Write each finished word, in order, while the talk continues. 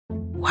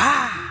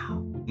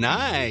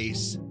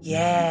Nice.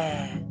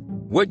 Yeah.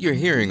 What you're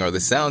hearing are the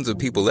sounds of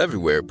people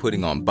everywhere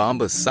putting on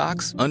Bombas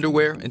socks,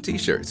 underwear, and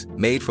T-shirts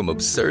made from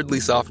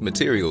absurdly soft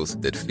materials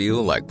that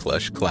feel like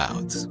plush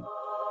clouds.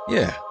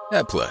 Yeah,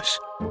 that plush.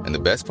 And the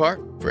best part?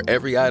 For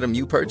every item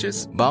you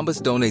purchase,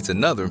 Bombas donates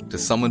another to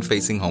someone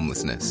facing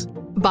homelessness.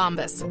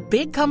 Bombas.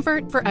 Big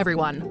comfort for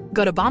everyone.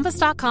 Go to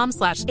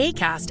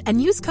bombas.com/ACAST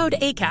and use code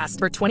ACAST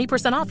for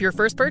 20% off your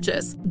first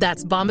purchase.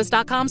 That's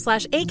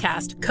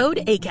bombas.com/ACAST.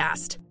 Code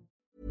ACAST.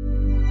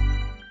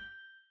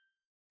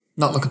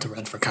 Not looking to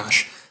rent for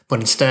cash, but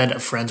instead a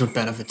friends with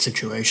benefits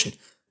situation.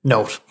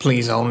 Note,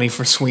 please only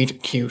for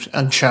sweet, cute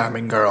and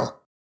charming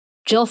girl.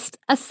 Just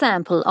a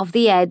sample of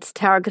the ads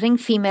targeting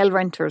female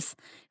renters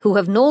who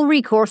have no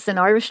recourse in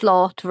Irish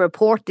law to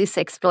report this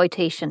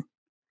exploitation.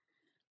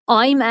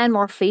 I'm Anne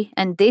Murphy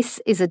and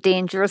this is A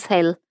Dangerous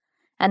Hell,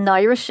 an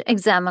Irish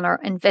Examiner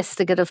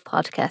investigative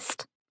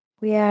podcast.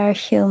 We are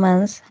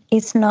humans.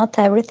 It's not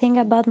everything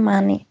about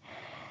money.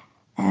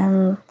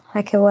 And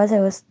I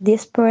was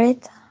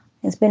desperate.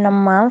 It's been a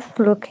month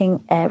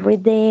looking every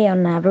day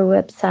on every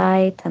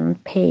website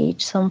and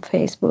page on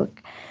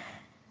Facebook.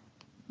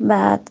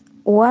 But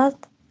what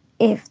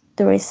if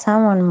there is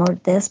someone more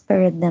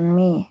desperate than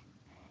me?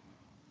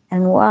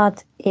 And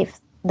what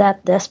if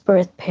that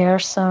desperate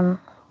person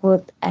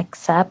would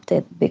accept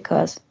it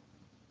because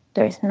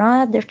there is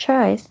no other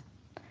choice?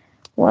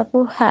 What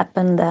will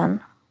happen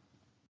then?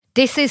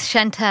 This is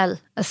Chantal,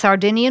 a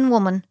Sardinian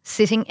woman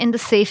sitting in the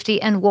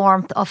safety and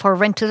warmth of her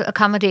rented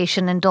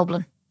accommodation in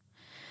Dublin.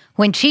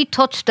 When she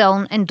touched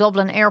down in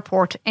Dublin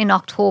Airport in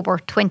October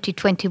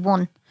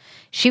 2021,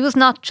 she was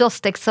not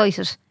just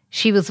excited,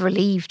 she was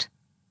relieved.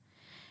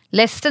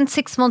 Less than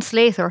 6 months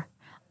later,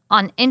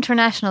 on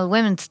International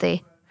Women's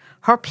Day,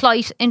 her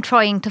plight in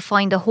trying to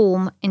find a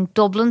home in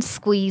Dublin's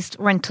squeezed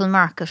rental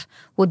market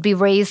would be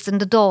raised in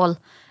the Dáil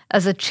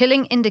as a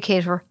chilling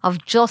indicator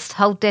of just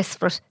how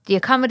desperate the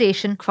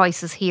accommodation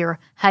crisis here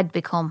had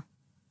become.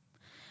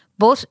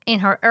 But in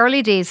her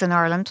early days in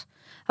Ireland,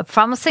 a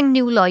promising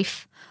new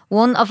life,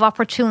 one of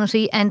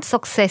opportunity and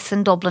success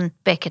in Dublin,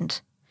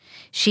 beckoned.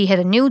 She had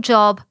a new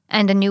job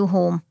and a new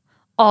home,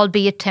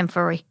 albeit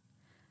temporary.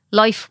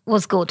 Life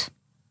was good.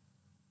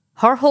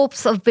 Her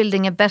hopes of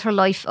building a better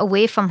life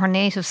away from her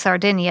native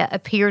Sardinia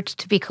appeared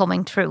to be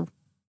coming true.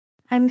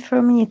 I'm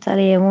from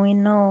Italy and we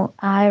know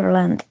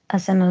Ireland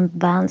as an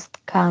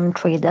advanced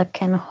country that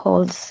can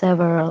hold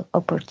several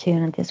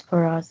opportunities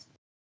for us.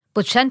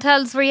 But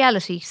Chantal's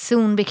reality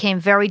soon became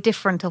very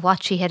different to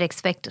what she had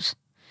expected.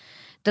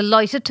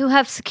 Delighted to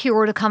have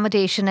secured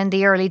accommodation in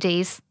the early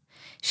days,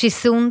 she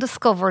soon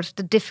discovered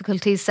the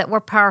difficulties that were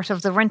part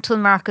of the rental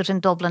market in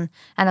Dublin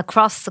and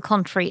across the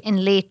country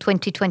in late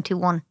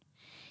 2021,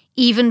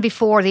 even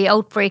before the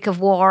outbreak of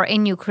war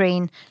in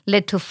Ukraine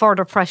led to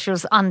further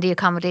pressures on the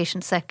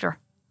accommodation sector.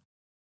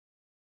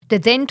 The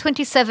then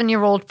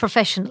 27-year-old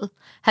professional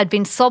had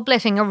been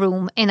subletting a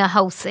room in a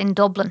house in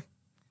Dublin.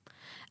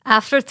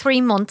 After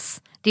 3 months,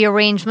 the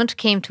arrangement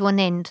came to an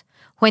end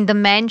when the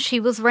man she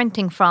was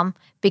renting from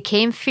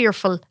became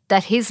fearful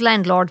that his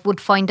landlord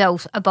would find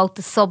out about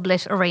the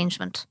sublet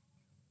arrangement.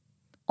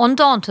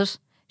 Undaunted,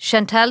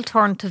 Chantal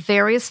turned to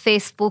various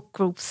Facebook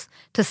groups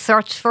to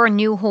search for a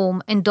new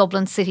home in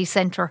Dublin city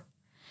centre.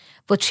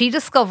 But she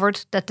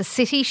discovered that the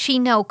city she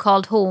now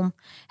called home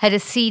had a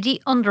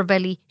seedy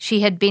underbelly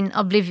she had been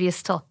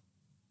oblivious to.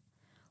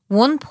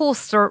 One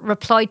poster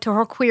replied to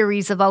her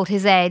queries about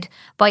his ad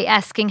by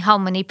asking how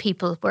many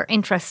people were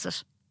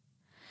interested.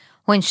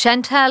 When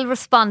Chantal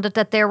responded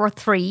that there were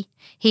 3,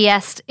 he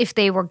asked if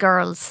they were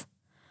girls.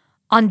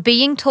 On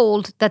being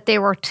told that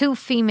there were 2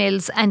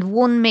 females and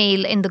 1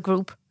 male in the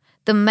group,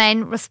 the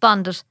man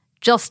responded,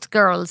 just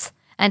girls,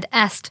 and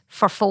asked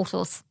for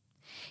photos.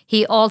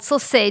 He also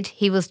said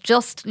he was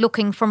just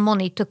looking for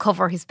money to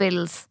cover his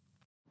bills.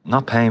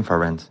 Not paying for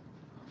rent.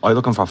 I'm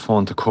looking for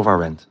fun to cover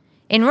rent.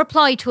 In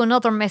reply to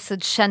another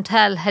message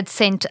Chantal had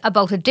sent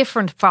about a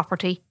different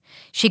property,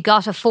 she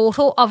got a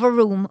photo of a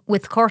room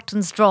with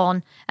curtains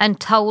drawn and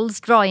towels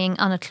drying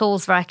on a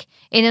clothes rack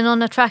in an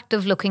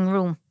unattractive looking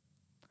room.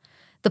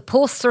 The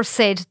poster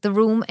said the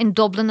room in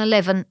Dublin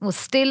 11 was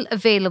still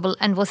available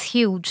and was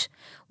huge,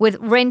 with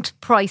rent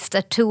priced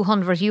at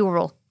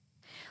 €200.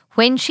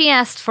 When she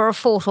asked for a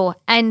photo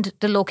and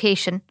the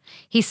location,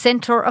 he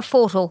sent her a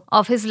photo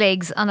of his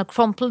legs on a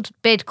crumpled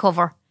bed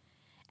cover,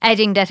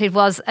 adding that it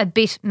was a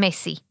bit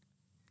messy.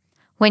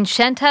 When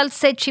Chantal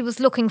said she was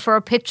looking for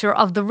a picture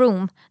of the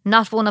room,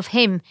 not one of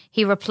him,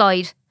 he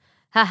replied,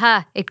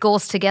 "Haha, it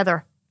goes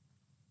together."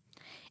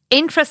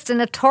 Interest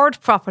in a third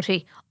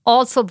property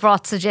also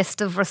brought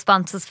suggestive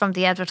responses from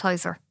the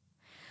advertiser.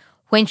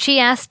 When she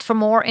asked for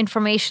more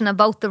information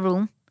about the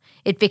room,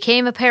 it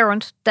became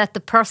apparent that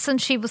the person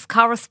she was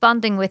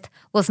corresponding with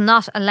was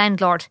not a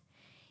landlord.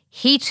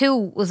 He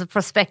too was a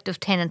prospective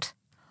tenant,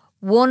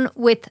 one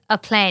with a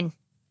plan.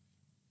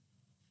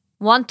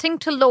 Wanting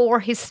to lower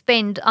his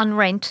spend on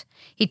rent,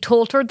 he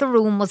told her the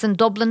room was in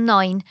Dublin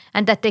 9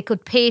 and that they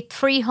could pay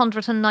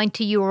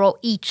 €390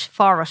 each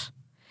for it.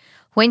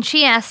 When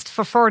she asked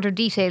for further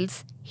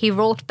details, he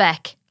wrote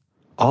back,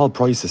 All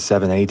price is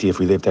 $7.80 if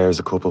we live there as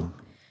a couple.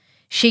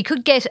 She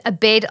could get a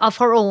bed of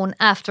her own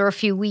after a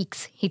few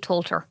weeks, he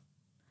told her.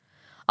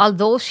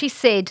 Although she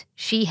said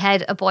she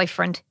had a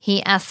boyfriend,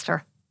 he asked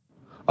her.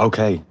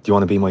 Okay, do you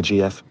want to be my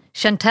GF?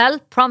 Chantal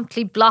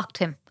promptly blocked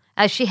him,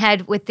 as she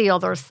had with the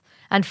others,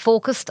 and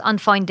focused on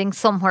finding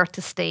somewhere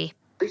to stay.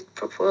 With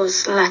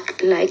proposals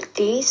like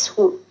this,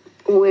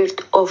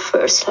 weird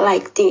offers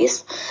like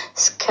this,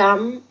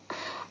 scammers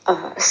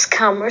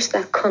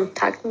that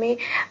contact me,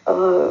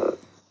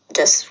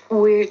 just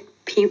weird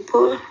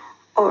people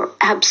or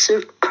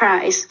absurd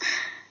price.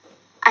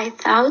 I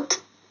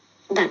thought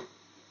that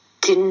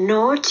the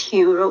North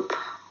Europe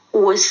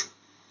was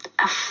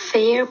a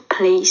fair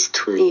place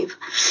to live.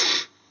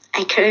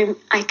 I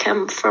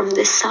come from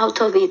the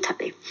south of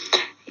Italy,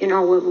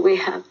 where we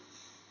have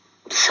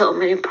so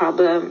many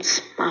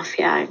problems,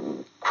 mafia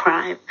and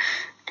crime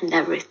and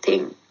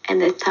everything.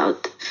 And I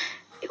thought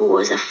it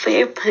was a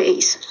fair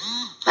place,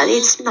 but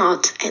it's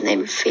not. And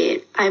I'm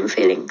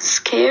feeling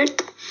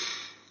scared,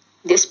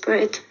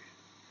 desperate,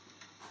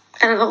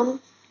 and alone,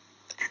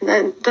 and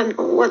I don't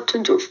know what to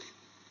do.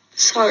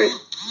 Sorry.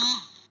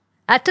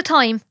 At the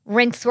time,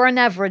 rents were an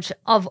average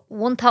of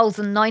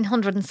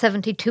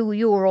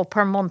 €1,972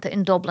 per month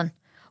in Dublin,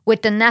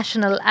 with the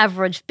national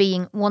average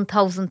being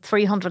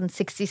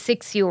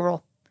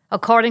 €1,366,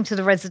 according to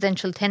the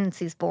Residential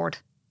Tenancies Board.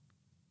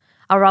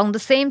 Around the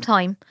same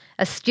time,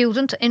 a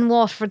student in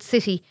Waterford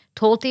City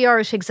told the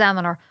Irish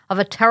Examiner of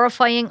a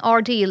terrifying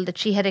ordeal that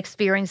she had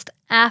experienced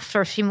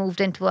after she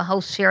moved into a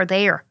house share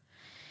there.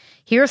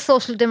 Here's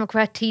Social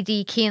Democrat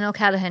TD Cian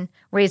O'Callaghan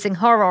raising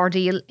her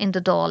ordeal in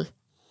the Dáil.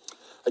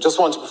 I just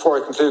want to, before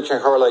I conclude, Cian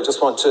Hurley, I just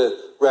want to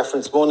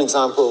reference one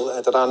example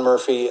that Anne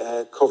Murphy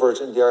covered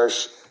in the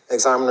Irish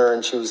Examiner,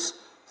 and she was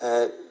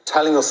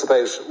telling us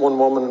about one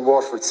woman in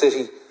Waterford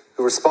City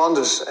who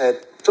responded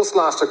just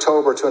last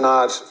October to an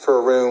ad for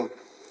a room,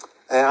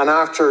 and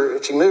after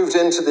she moved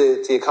into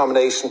the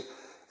accommodation,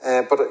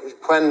 but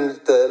when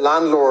the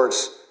landlord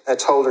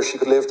told her she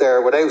could live there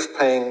without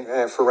paying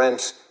for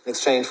rent in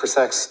exchange for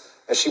sex,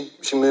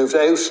 she moved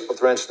out of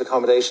the rented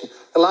accommodation.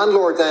 The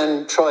landlord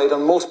then tried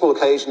on multiple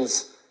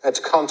occasions to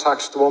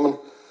contact the woman.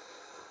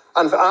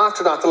 And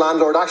after that, the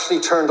landlord actually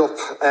turned up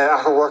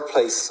at her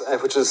workplace,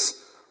 which is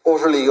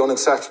utterly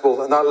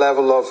unacceptable. And that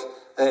level of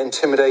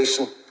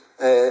intimidation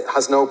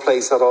has no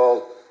place at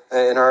all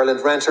in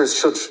Ireland. Renters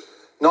should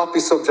not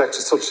be subject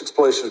to such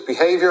exploitative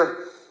behaviour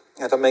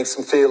that makes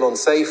them feel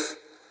unsafe.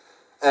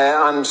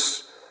 And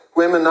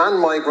women and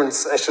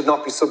migrants should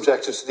not be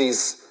subjected to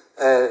these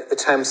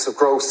attempts of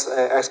gross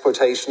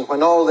exploitation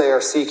when all they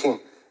are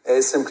seeking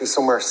is simply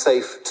somewhere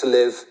safe to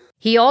live.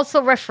 He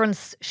also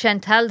referenced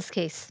Chantal's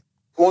case.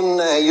 One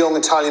young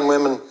Italian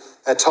woman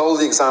told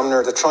the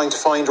Examiner that trying to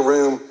find a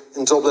room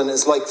in Dublin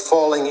is like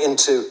falling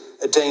into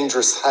a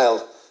dangerous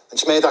hell. And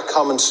she made that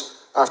comment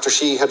after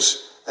she had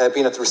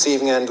been at the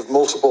receiving end of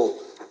multiple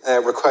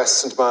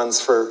requests and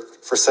demands for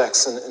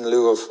sex in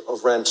lieu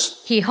of rent.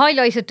 He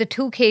highlighted the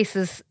two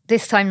cases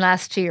this time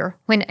last year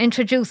when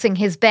introducing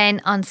his ban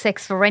on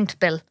sex for rent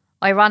bill,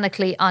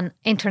 ironically on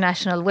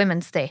International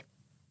Women's Day.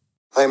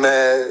 I'm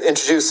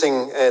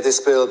introducing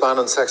this bill, Ban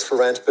on Sex for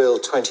Rent Bill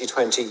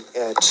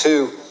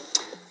 2022.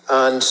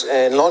 And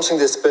in launching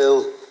this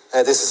bill,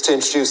 this is to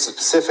introduce a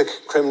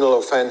specific criminal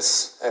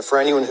offence for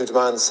anyone who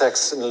demands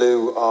sex in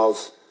lieu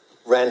of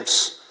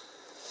rent.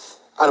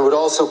 And it would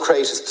also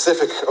create a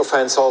specific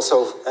offence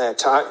also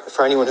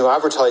for anyone who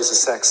advertises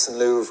sex in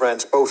lieu of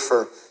rent, both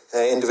for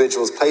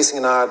individuals placing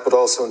an ad, but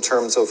also in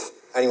terms of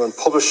anyone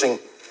publishing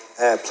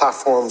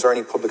platforms or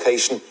any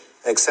publication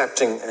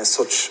accepting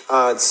such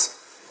ads.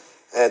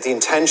 The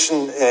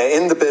intention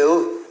in the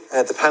bill,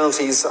 the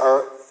penalties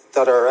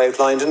that are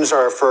outlined in it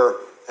are for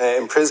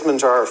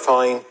imprisonment or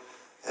fine,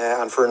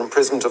 and for an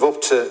imprisonment of up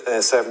to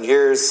 7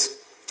 years.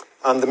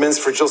 And the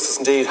Minister for Justice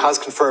indeed has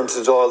confirmed to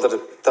the Dáil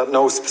that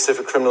no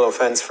specific criminal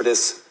offence for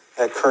this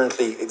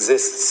currently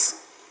exists.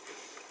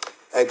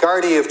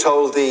 Gardaí have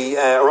told the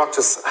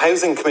Oireachtas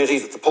Housing Committee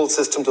that the Pulse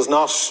system does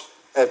not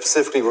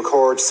specifically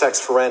record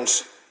sex for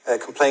rent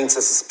complaints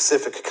as a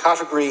specific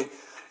category,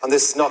 and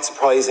this is not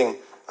surprising,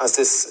 as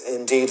this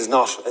indeed is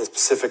not a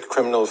specific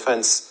criminal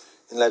offence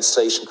in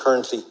legislation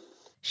currently.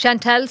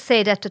 Chantal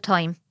said at the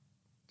time,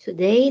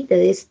 "Today, that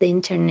is the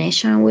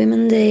International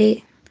Women's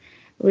Day.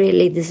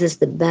 Really, this is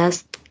the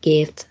best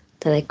gift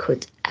that I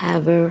could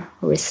ever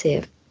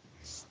receive."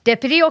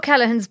 Deputy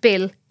O'Callaghan's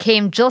bill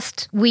came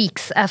just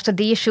weeks after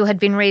the issue had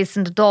been raised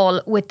in the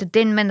Dáil with the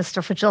then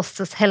Minister for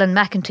Justice, Helen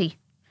McEntee,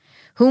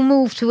 who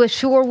moved to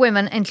assure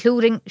women,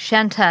 including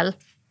Chantal,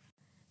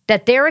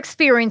 that their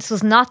experience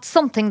was not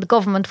something the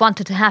government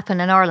wanted to happen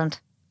in Ireland.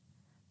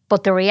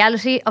 But the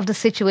reality of the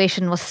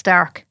situation was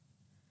stark.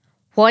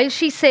 While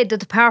she said the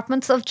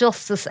Departments of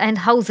Justice and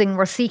Housing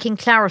were seeking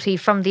clarity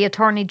from the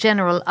Attorney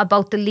General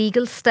about the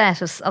legal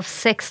status of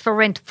sex for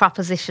rent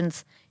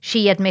propositions,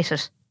 she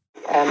admitted,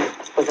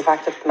 I suppose the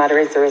fact of the matter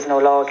is there is no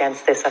law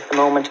against this at the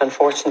moment,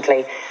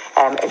 unfortunately.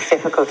 It's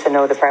difficult to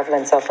know the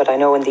prevalence of it. I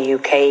know in the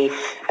UK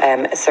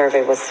a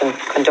survey was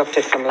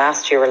conducted from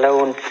last year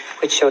alone,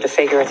 which showed a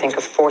figure, I think,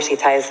 of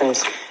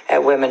 40,000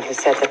 women who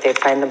said that they'd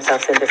found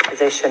themselves in this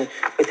position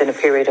within a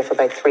period of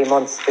about 3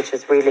 months, which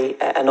is really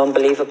an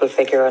unbelievable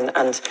figure.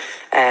 And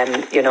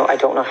I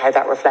don't know how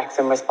that reflects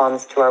in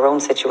response to our own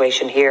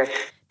situation here.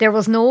 There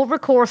was no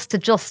recourse to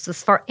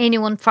justice for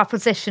anyone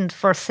propositioned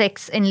for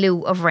sex in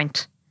lieu of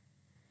rent.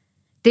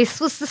 This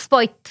was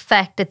despite the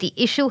fact that the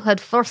issue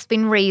had first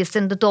been raised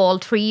in the Dáil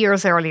 3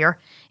 years earlier,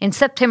 in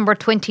September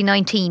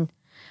 2019,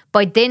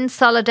 by then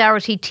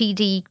Solidarity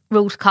TD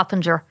Ruth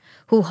Coppinger,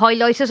 who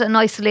highlighted an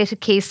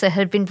isolated case that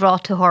had been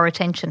brought to her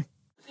attention.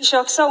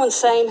 Taoiseach, so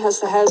insane has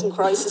the housing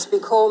crisis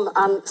become,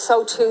 and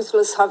so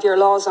toothless have your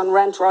laws on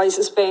rent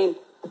rises been,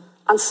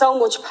 and so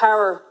much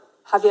power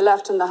have you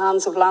left in the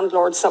hands of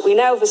landlords that we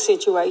now have a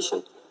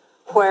situation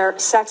where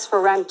sex for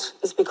rent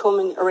is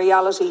becoming a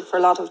reality for a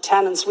lot of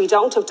tenants. We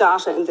don't have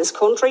data in this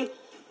country,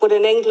 but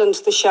in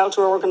England, the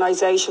Shelter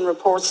Organisation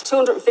reports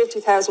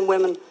 250,000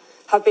 women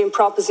have been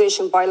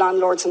propositioned by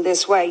landlords in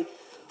this way.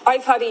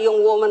 I've had a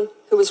young woman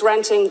who was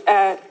renting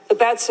a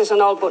bedsit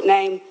in Albert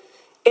Name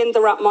in the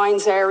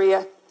Rathmines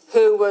area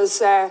who was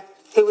a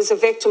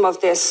victim of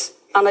this,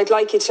 and I'd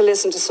like you to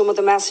listen to some of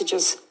the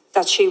messages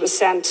that she was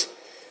sent.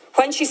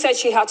 When she said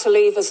she had to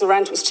leave as the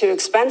rent was too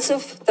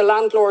expensive, the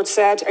landlord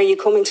said, "Are you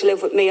coming to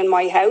live with me in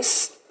my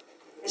house?"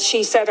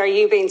 She said, "Are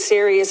you being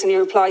serious?" And he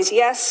replies,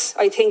 "Yes,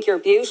 I think you're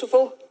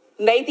beautiful.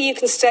 Maybe you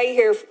can stay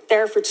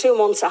there for 2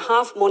 months at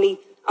half money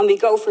and we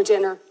go for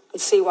dinner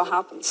and see what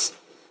happens."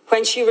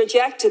 When she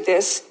rejected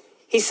this,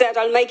 he said,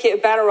 "I'll make you a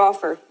better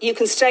offer. You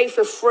can stay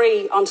for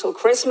free until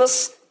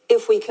Christmas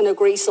if we can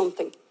agree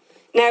something."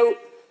 Now,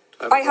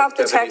 I have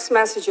the text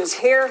messages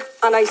here,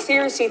 and I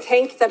seriously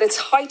think that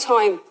it's high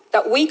time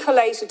that we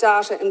collated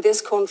data in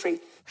this country.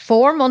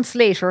 4 months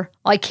later,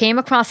 I came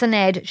across an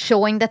ad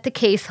showing that the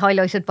case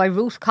highlighted by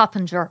Ruth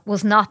Coppinger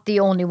was not the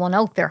only one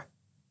out there.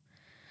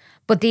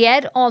 But the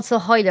ad also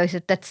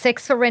highlighted that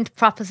sex for rent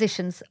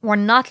propositions were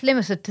not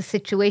limited to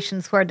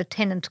situations where the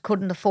tenant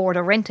couldn't afford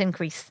a rent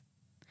increase.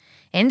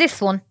 In this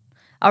one,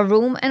 a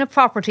room in a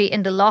property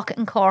in the Lough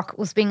in Cork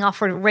was being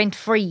offered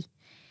rent-free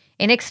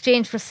in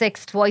exchange for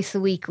sex twice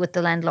a week with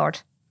the landlord.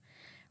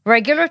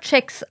 Regular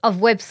checks of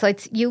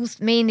websites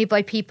used mainly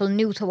by people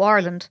new to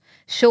Ireland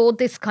showed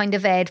this kind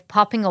of ad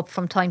popping up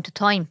from time to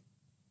time.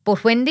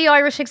 But when the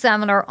Irish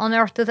Examiner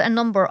unearthed a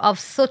number of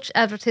such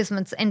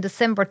advertisements in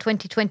December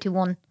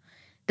 2021,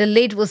 the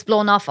lid was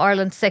blown off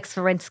Ireland's sex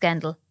for rent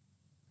scandal.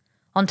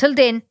 Until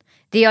then,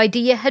 the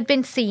idea had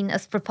been seen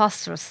as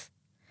preposterous.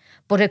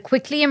 But it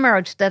quickly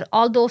emerged that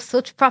although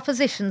such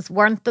propositions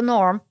weren't the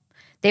norm,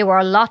 they were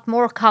a lot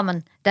more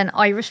common than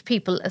Irish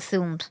people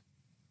assumed.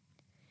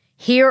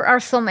 Here are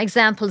some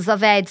examples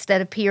of ads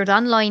that appeared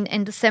online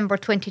in December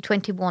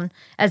 2021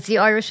 as the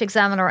Irish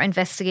Examiner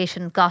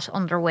investigation got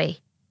underway.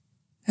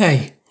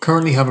 Hey,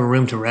 currently have a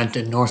room to rent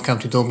in North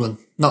County Dublin.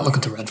 Not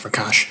looking to rent for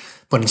cash,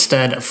 but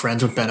instead a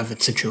friends with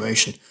benefits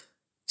situation.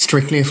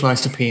 Strictly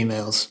applies to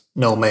females.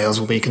 No males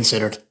will be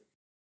considered.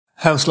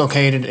 House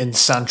located in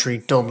Santry,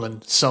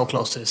 Dublin, so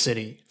close to the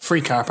city.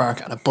 Free car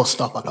park and a bus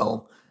stop at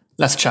home.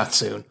 Let's chat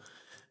soon.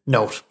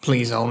 Note,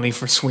 please only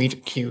for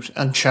sweet, cute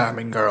and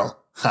charming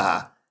girl.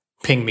 Ha.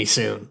 Ping me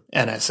soon,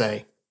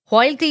 NSA.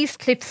 While these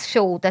clips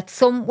show that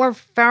some were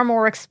far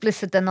more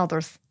explicit than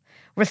others,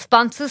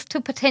 responses to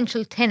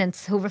potential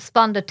tenants who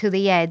responded to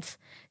the ads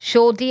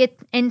showed the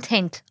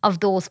intent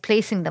of those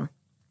placing them.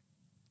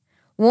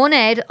 One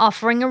ad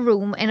offering a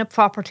room in a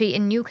property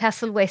in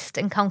Newcastle West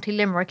in County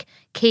Limerick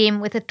came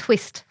with a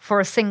twist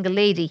for a single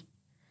lady.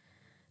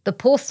 The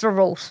poster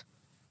wrote,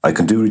 "I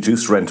can do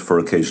reduced rent for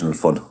occasional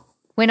fun."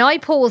 When I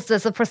posed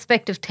as a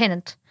prospective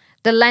tenant,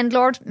 the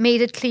landlord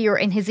made it clear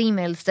in his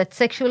emails that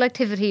sexual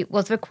activity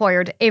was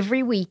required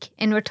every week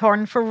in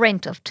return for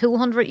rent of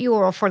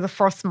 €200 for the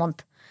first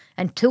month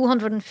and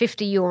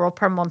 €250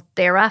 per month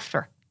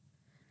thereafter.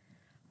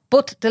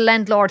 But the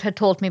landlord had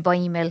told me by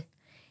email,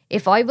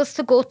 if I was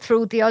to go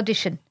through the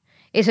audition,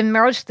 it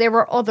emerged there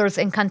were others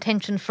in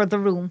contention for the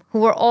room who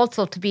were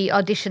also to be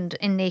auditioned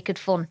in naked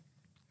fun.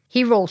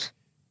 He wrote,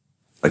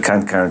 "I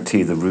can't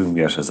guarantee the room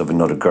yet as I've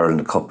another girl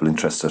and a couple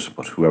interested,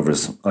 but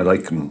whoever's I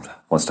like and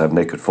wants to have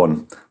naked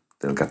fun,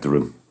 they'll get the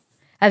room."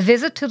 A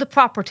visit to the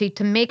property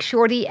to make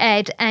sure the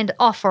ad and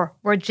offer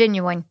were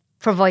genuine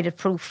provided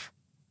proof.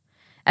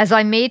 As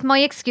I made my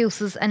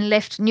excuses and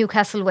left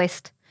Newcastle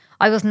West,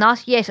 I was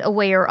not yet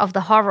aware of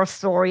the horror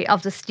story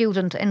of the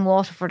student in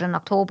Waterford in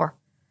October.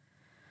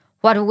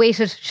 What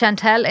awaited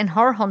Chantal in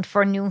her hunt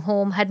for a new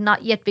home had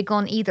not yet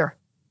begun either.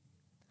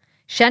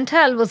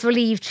 Chantal was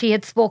relieved she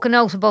had spoken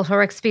out about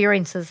her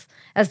experiences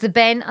as the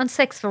ban on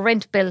sex for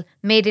rent bill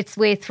made its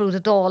way through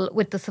the Dáil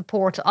with the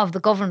support of the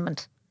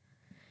government.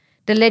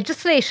 The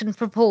legislation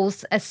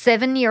proposed a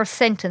 7-year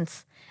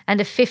sentence and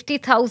a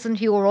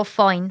 €50,000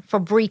 fine for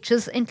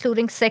breaches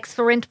including sex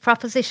for rent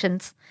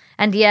propositions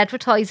and the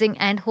advertising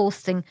and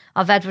hosting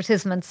of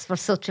advertisements for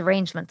such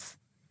arrangements.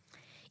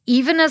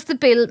 Even as the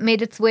bill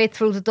made its way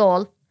through the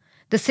Dáil,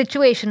 the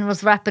situation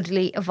was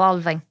rapidly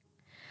evolving.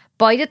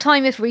 By the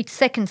time it reached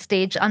second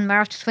stage on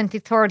March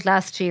 23rd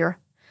last year,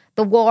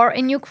 the war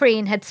in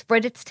Ukraine had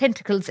spread its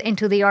tentacles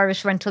into the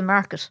Irish rental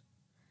market.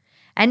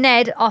 An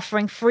ad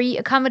offering free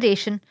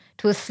accommodation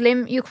to a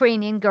slim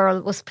Ukrainian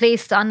girl was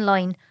placed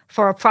online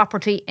for a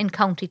property in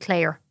County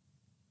Clare.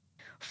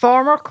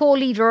 Former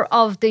co-leader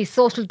of the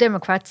Social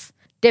Democrats,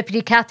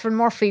 Deputy Catherine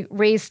Murphy,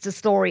 raised the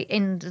story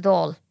in the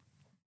Dáil.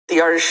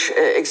 The Irish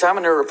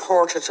Examiner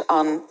reported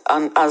on,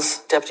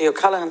 as Deputy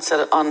O'Callaghan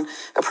said, on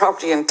a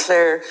property in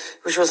Clare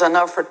which was on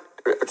offer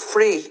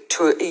free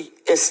to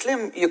a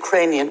slim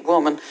Ukrainian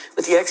woman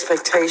with the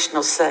expectation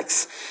of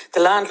sex.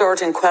 The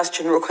landlord in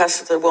question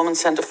requested that the woman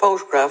send a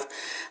photograph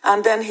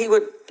and then he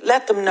would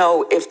let them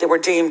know if they were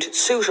deemed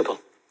suitable.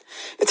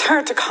 It's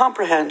hard to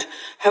comprehend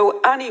how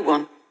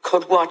anyone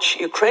could watch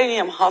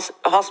Ukrainian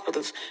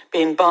hospitals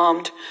being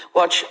bombed,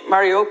 watch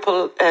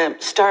Mariupol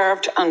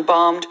starved and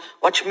bombed,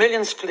 watch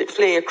millions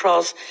flee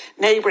across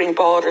neighbouring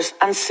borders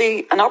and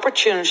see an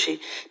opportunity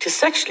to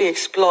sexually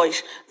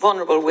exploit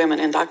vulnerable women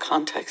in that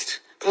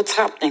context. But it's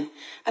happening.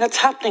 And it's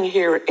happening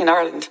here in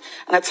Ireland.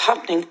 And it's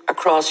happening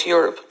across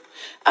Europe.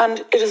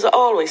 And it has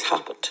always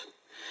happened.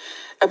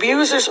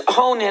 Abusers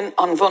hone in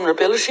on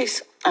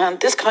vulnerabilities, and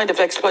this kind of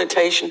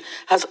exploitation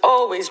has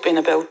always been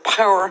about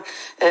power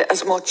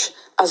as much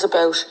as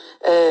about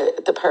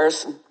the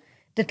person.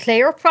 The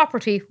Clare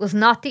property was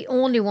not the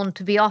only one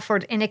to be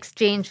offered in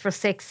exchange for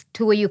sex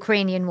to a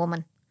Ukrainian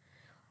woman.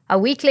 A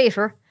week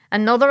later,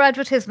 another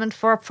advertisement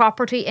for a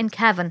property in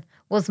Cavan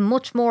was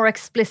much more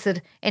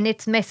explicit in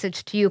its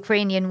message to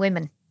Ukrainian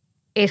women.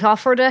 It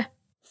offered a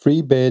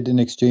free bed in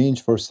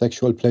exchange for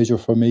sexual pleasure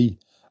for me.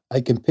 I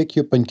can pick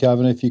you up in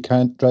Cavan if you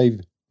can't drive.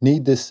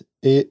 Need this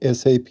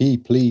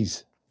ASAP,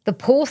 please. The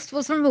post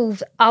was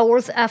removed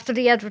hours after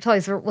the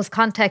advertiser was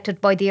contacted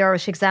by the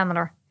Irish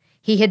Examiner.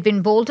 He had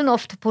been bold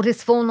enough to put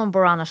his phone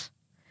number on it.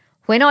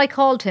 When I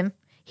called him,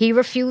 he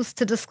refused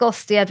to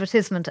discuss the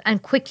advertisement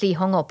and quickly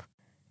hung up.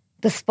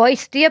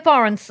 Despite the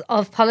abhorrence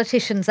of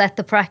politicians at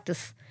the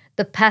practice,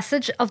 the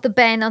passage of the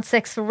Ban on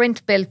Sex for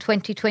Rent Bill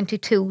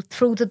 2022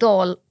 through the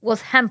Dáil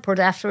was hampered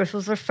after it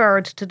was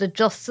referred to the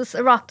Justice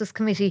Oireachtas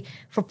Committee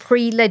for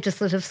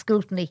pre-legislative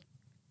scrutiny.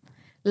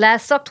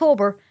 Last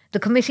October, the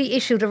committee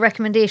issued a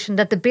recommendation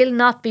that the bill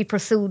not be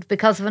pursued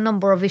because of a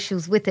number of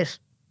issues with it.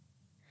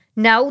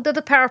 Now the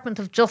Department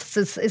of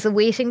Justice is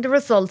awaiting the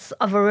results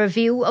of a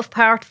review of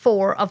Part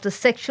 4 of the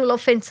Sexual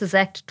Offences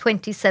Act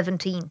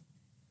 2017.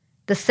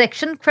 The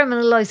section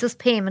criminalises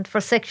payment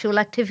for sexual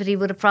activity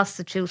with a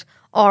prostitute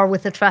or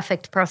with a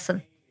trafficked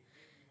person.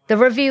 The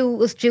review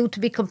was due to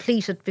be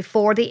completed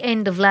before the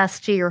end of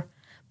last year,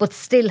 but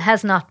still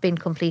has not been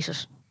completed.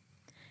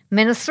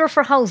 Minister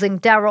for Housing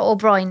Darragh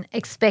O'Brien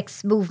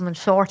expects movement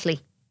shortly.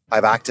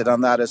 I've acted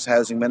on that as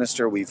Housing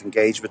Minister. We've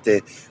engaged with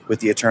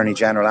the Attorney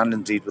General and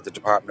indeed with the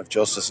Department of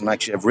Justice, and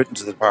actually I've written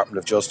to the Department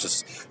of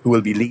Justice, who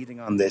will be leading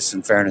on this.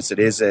 In fairness, it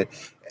is a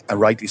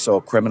rightly so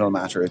criminal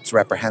matter. It's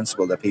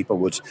reprehensible that people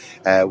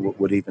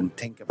would even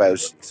think about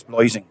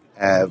exploiting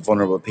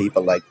vulnerable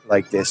people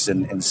like this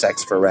in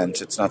sex for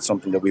rent. It's not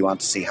something that we want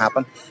to see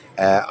happen.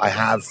 I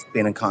have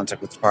been in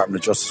contact with the Department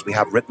of Justice. We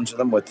have written to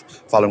them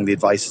following the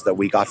advices that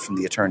we got from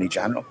the Attorney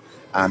General,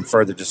 and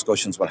further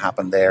discussions will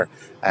happen there.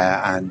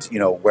 And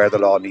where the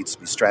law needs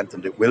to be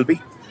strengthened, it will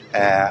be,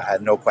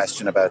 and no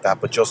question about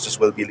that. But Justice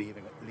will be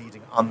leading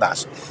on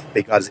that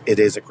because it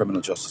is a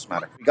criminal justice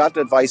matter. We got the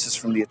advices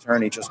from the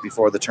Attorney just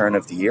before the turn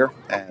of the year,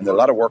 and a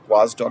lot of work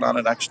was done on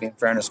it. Actually, in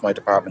fairness, my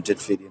department did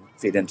feed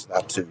into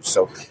that too.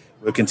 So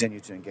we'll continue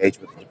to engage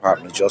with the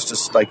Department of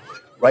Justice. Like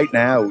right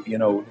now,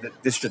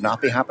 this should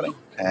not be happening.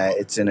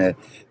 It's in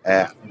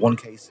one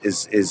case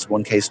is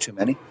one case too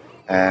many,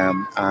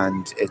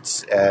 and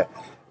it's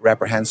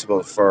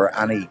reprehensible for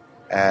any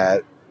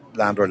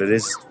landlord. It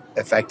is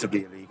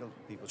effectively illegal.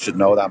 People should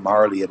know that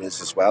morally it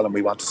is as well, and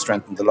we want to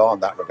strengthen the law in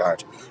that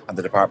regard. And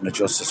the Department of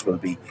Justice will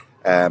be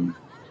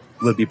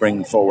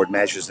bringing forward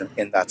measures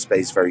in that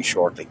space very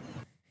shortly.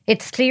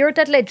 It's clear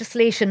that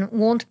legislation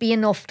won't be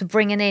enough to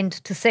bring an end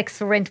to sex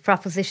for rent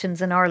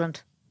propositions in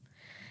Ireland.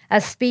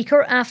 As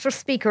speaker after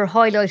speaker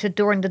highlighted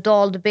during the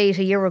Dáil debate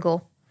a year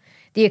ago,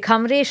 the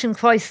accommodation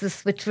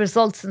crisis which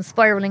results in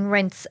spiralling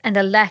rents and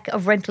a lack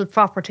of rental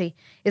property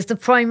is the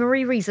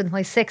primary reason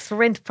why sex for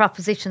rent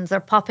propositions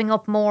are popping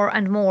up more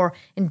and more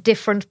in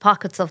different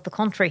pockets of the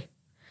country.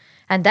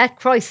 And that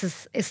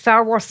crisis is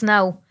far worse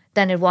now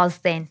than it was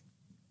then.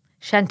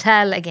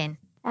 Chantal again.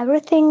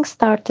 Everything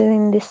started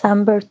in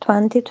December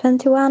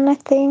 2021, I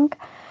think,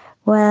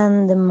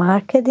 when the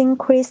market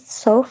increased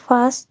so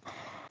fast.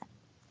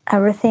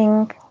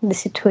 The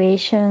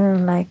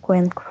situation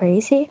went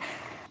crazy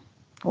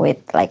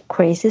with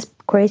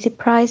crazy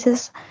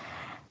prices.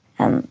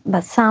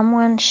 But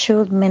someone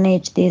should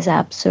manage this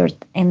absurd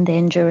and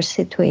dangerous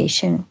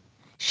situation.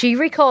 She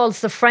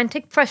recalls the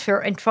frantic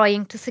pressure in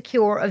trying to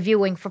secure a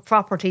viewing for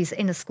properties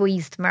in a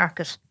squeezed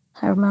market.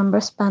 I remember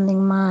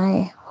spending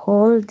my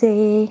whole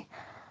day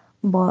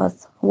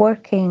both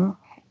working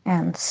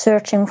and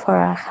searching for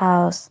a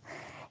house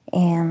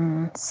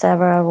in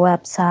several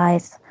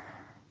websites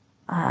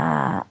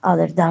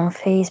other than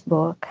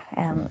Facebook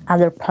and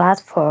other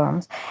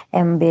platforms,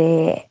 and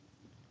be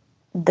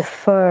the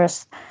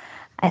first,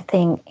 I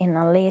think, in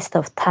a list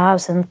of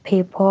 1,000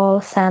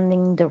 people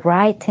sending the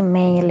right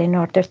email in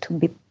order to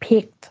be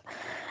picked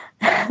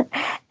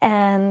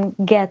and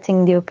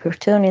getting the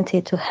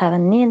opportunity to have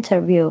an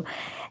interview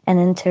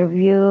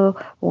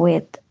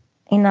with,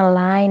 in a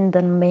line,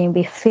 than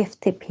maybe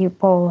 50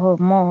 people or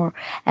more.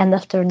 And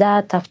after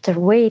that, after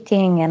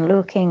waiting and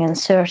looking and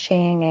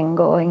searching and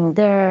going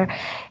there,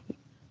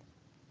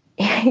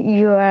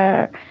 you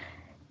are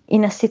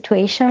in a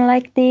situation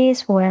like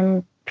this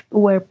where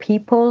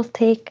people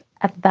take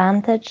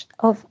advantage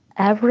of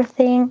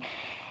everything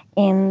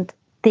in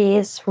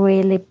this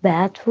really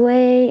bad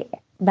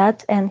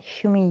and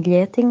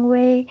humiliating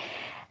way.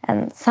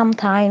 And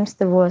sometimes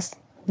there was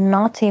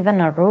not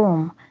even a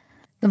room.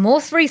 The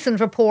most recent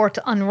report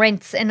on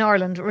rents in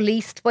Ireland,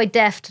 released by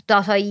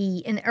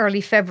Deft.ie in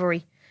early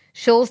February,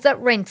 shows that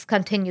rents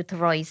continue to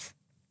rise.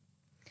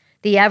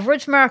 The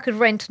average market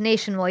rent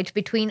nationwide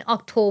between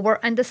October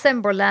and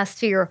December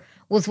last year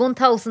was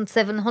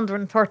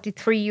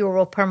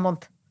 €1,733 per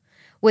month,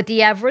 with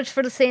the average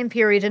for the same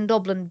period in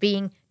Dublin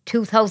being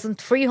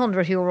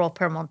 €2,300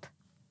 per month.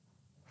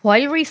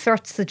 While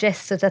research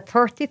suggested that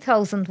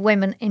 30,000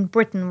 women in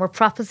Britain were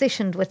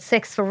propositioned with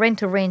sex for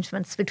rent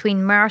arrangements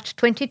between March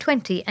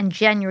 2020 and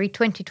January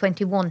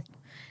 2021,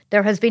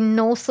 there has been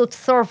no such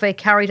survey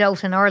carried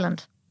out in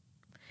Ireland.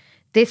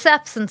 This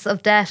absence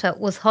of data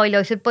was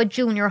highlighted by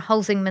Junior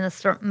Housing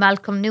Minister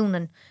Malcolm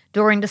Noonan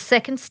during the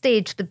second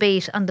stage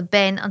debate on the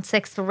Ban on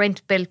Sex for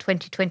Rent Bill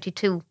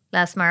 2022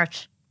 last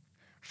March.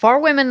 For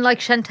women like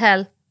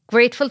Chantal,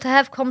 grateful to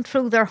have come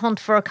through their hunt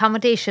for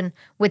accommodation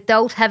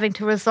without having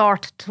to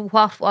resort to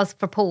what was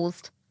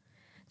proposed,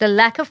 the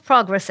lack of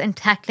progress in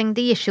tackling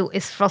the issue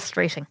is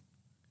frustrating.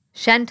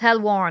 Chantal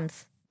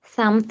warns.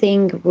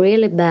 Something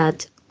really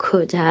bad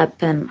could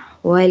happen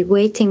while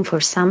waiting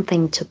for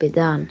something to be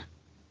done.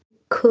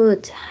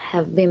 Could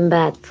have been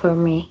bad for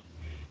me,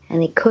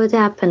 and it could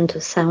happen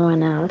to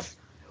someone else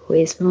who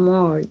is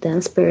more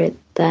desperate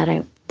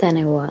than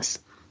I was.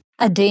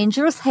 A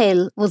Dangerous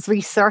Hell was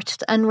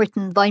researched and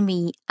written by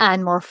me,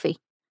 Anne Murphy.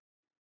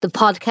 The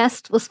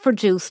podcast was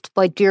produced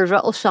by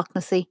Deirdre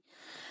O'Shaughnessy,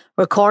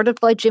 recorded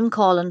by Jim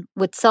Collin,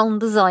 with sound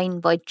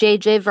design by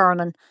JJ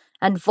Vernon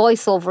and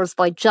voiceovers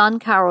by John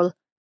Carroll,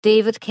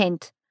 David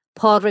Kent,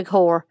 Padraig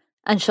Hoare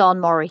and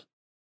Sean Murray.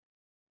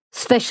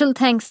 Special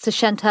thanks to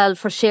Chantal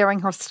for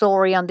sharing her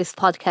story on this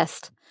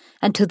podcast,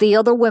 and to the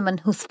other women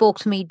who spoke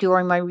to me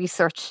during my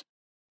research.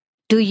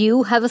 Do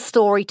you have a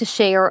story to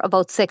share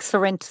about sex for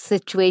rent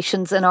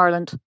situations in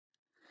Ireland?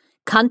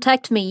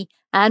 Contact me,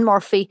 Anne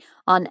Murphy,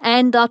 on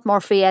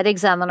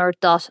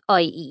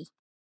anne.murphy@examiner.ie.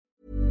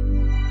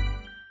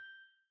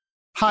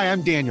 Hi,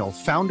 I'm Daniel,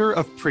 founder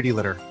of Pretty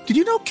Litter. Did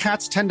you know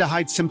cats tend to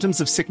hide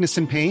symptoms of sickness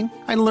and pain?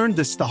 I learned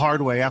this the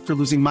hard way after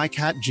losing my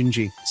cat,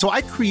 Gingy. So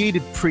I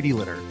created Pretty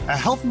Litter, a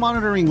health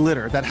monitoring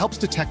litter that helps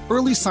detect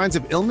early signs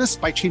of illness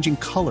by changing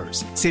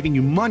colors, saving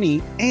you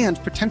money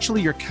and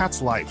potentially your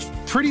cat's life.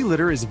 Pretty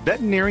Litter is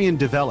veterinarian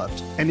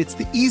developed, and it's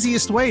the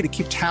easiest way to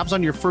keep tabs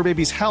on your fur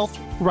baby's health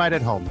right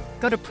at home.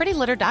 Go to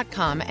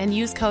prettylitter.com and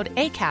use code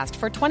ACAST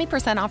for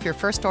 20% off your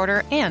first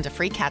order and a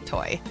free cat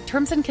toy.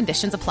 Terms and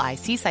conditions apply.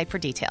 See site for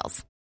details.